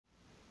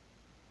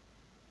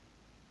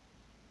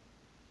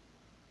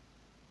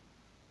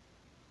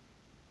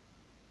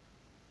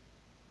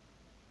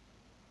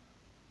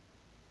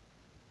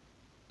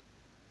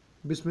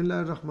Bismillah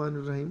ar-Rahman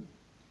ar-Rahim.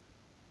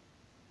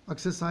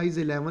 Exercise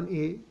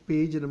 11A,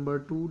 page number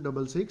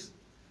 266.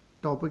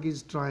 Topic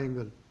is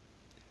triangle.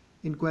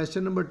 In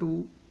question number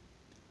 2,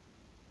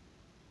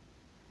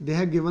 they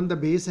have given the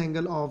base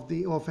angle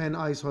of an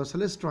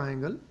isosceles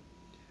triangle,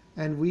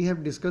 and we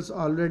have discussed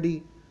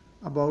already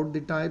about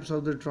the types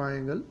of the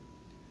triangle.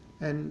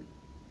 And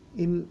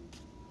in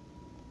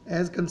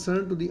as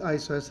concerned to the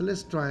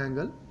isosceles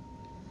triangle,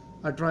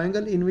 a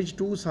triangle in which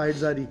two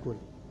sides are equal.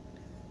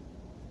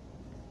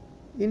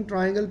 In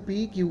triangle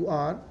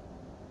PQR,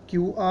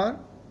 QR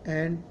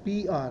and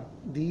PR,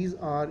 these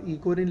are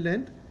equal in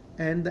length,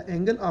 and the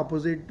angle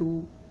opposite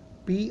to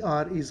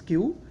PR is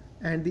Q,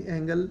 and the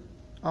angle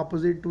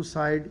opposite to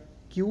side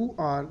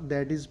QR,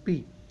 that is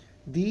P.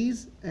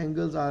 These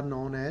angles are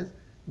known as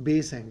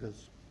base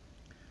angles.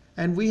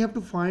 And we have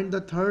to find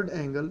the third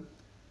angle.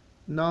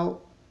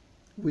 Now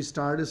we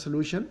start a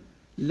solution.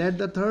 Let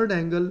the third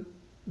angle,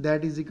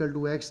 that is equal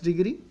to x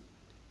degree,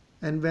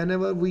 and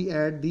whenever we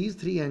add these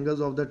three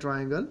angles of the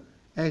triangle,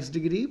 x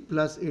degree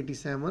plus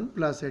 87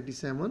 plus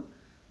 87,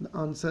 the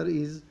answer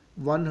is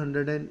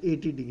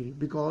 180 degree,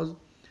 because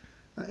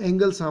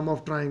angle sum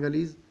of triangle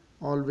is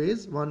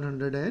always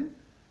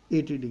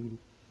 180 degree.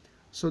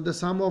 So the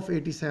sum of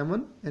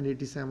 87 and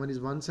 87 is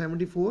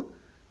 174.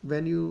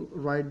 When you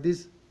write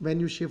this, when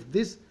you shift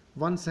this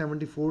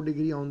 174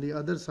 degree on the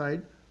other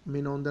side,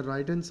 on the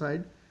right hand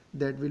side,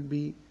 that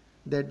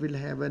will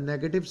have a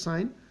negative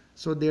sign.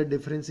 So their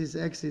difference is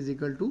x is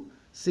equal to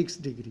 6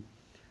 degree.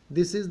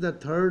 This is the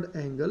third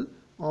angle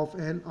of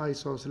an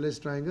isosceles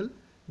triangle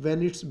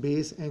when its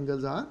base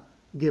angles are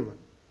given.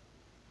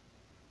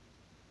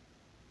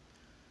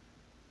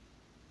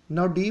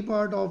 Now D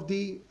part of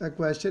the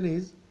question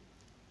is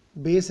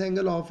base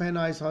angle of an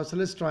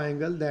isosceles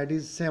triangle, that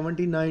is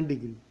 79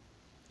 degree.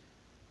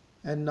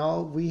 And now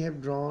we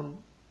have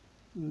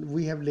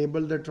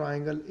labeled the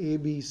triangle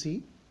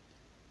ABC.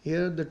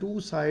 Here the two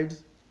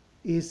sides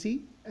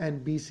AC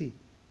and BC,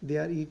 they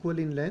are equal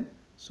in length,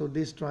 so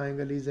this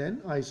triangle is an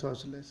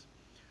isosceles.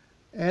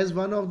 As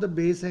one of the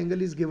base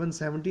angle is given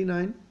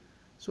 79,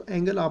 so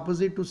angle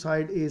opposite to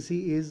side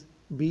AC is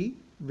B,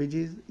 which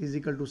is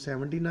equal to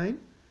 79,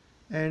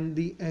 and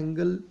the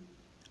angle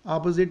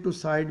opposite to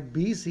side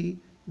BC,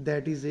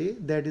 that is A,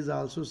 that is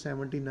also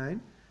 79,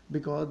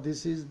 because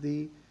this is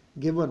the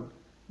given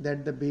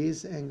that the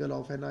base angle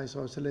of an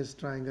isosceles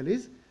triangle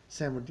is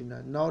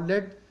 79. Now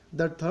let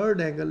the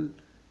third angle,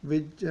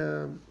 which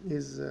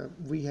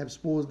we have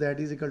supposed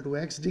that is equal to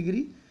x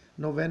degree.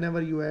 Now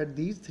whenever you add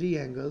these three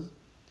angles,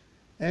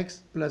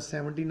 x plus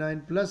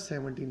 79 plus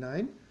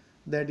 79,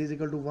 that is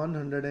equal to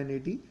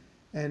 180,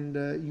 and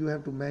you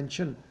have to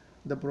mention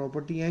the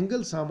property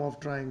angle sum of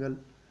triangle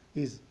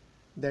is,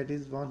 that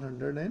is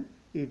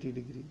 180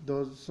 degree.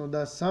 So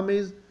the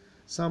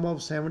sum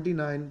of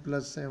 79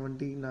 plus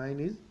 79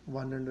 is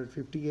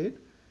 158,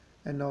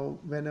 and now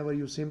whenever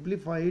you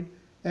simplify it,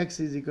 x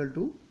is equal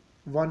to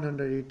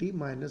 180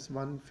 minus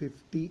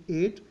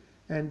 158,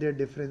 and their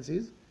difference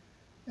is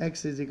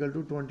x is equal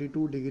to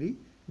 22 degree.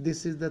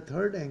 This is the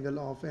third angle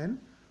of an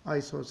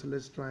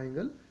isosceles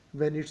triangle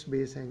when its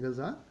base angles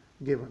are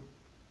given.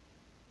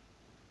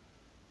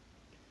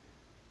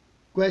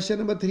 Question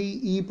number 3,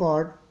 E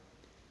part,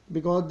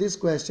 because this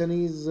question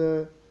is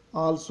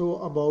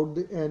also about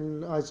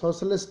an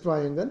isosceles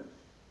triangle.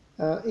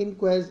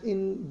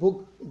 In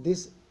book,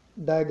 this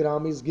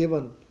diagram is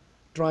given: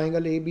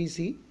 triangle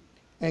ABC,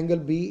 angle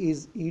B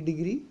is E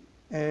degree,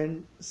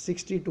 and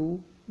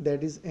 62,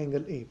 that is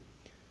angle A.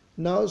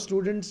 Now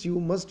students, you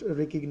must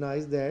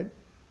recognize that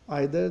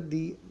either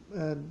the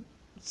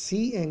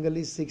C angle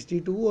is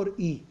 62 or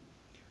E.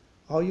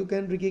 How you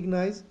can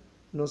recognize?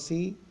 Now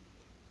see,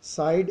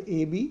 side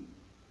AB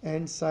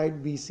and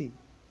side BC,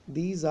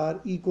 these are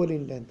equal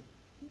in length.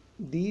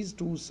 These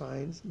two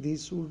signs,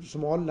 these two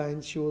small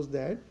lines shows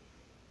that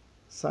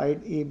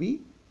side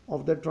AB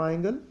of the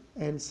triangle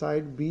and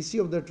side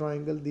BC of the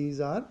triangle, these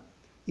are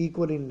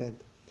equal in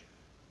length.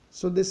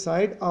 So the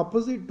side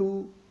opposite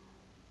to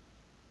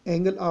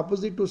angle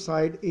opposite to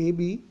side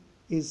AB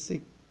is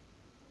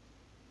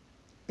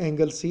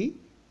angle C,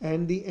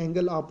 and the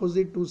angle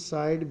opposite to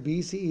side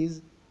BC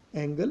is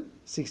angle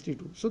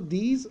 62. So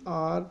these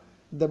are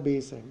the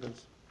base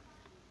angles.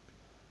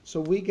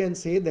 So we can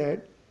say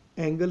that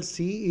angle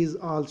C is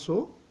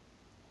also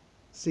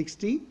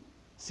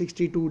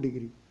 62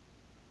 degree.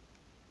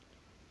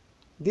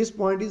 This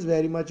point is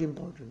very much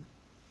important.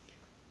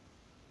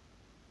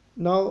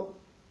 Now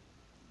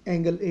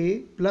angle A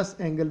plus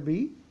angle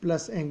B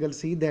plus angle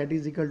C, that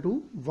is equal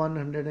to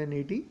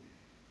 180,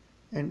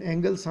 and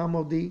angle sum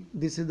of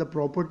this is the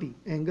property,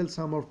 angle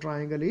sum of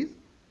triangle is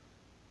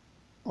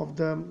of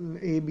the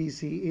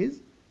ABC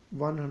is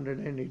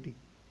 180.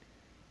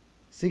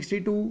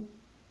 62,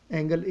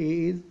 angle A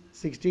is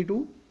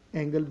 62,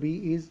 angle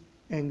B is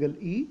angle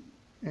E,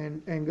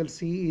 and angle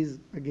C is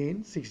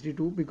again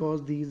 62,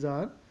 because these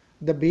are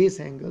the base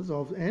angles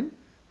of an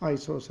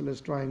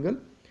isosceles triangle.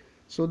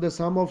 So the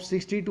sum of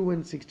 62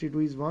 and 62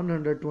 is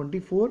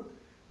 124.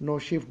 Now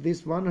shift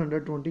this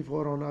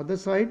 124 on other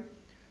side.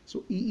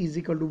 So E is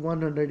equal to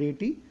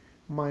 180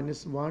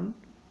 minus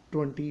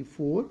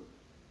 124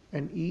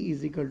 and E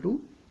is equal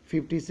to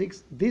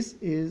 56. This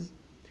is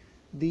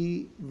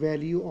the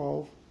value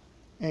of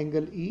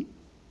angle E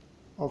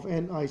of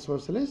an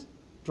isosceles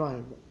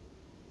triangle.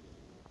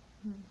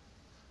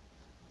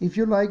 If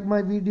you like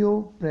my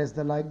video, press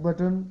the like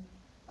button,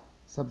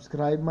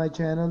 subscribe my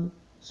channel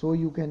so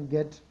you can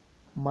get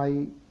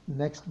my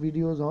next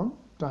videos on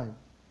time.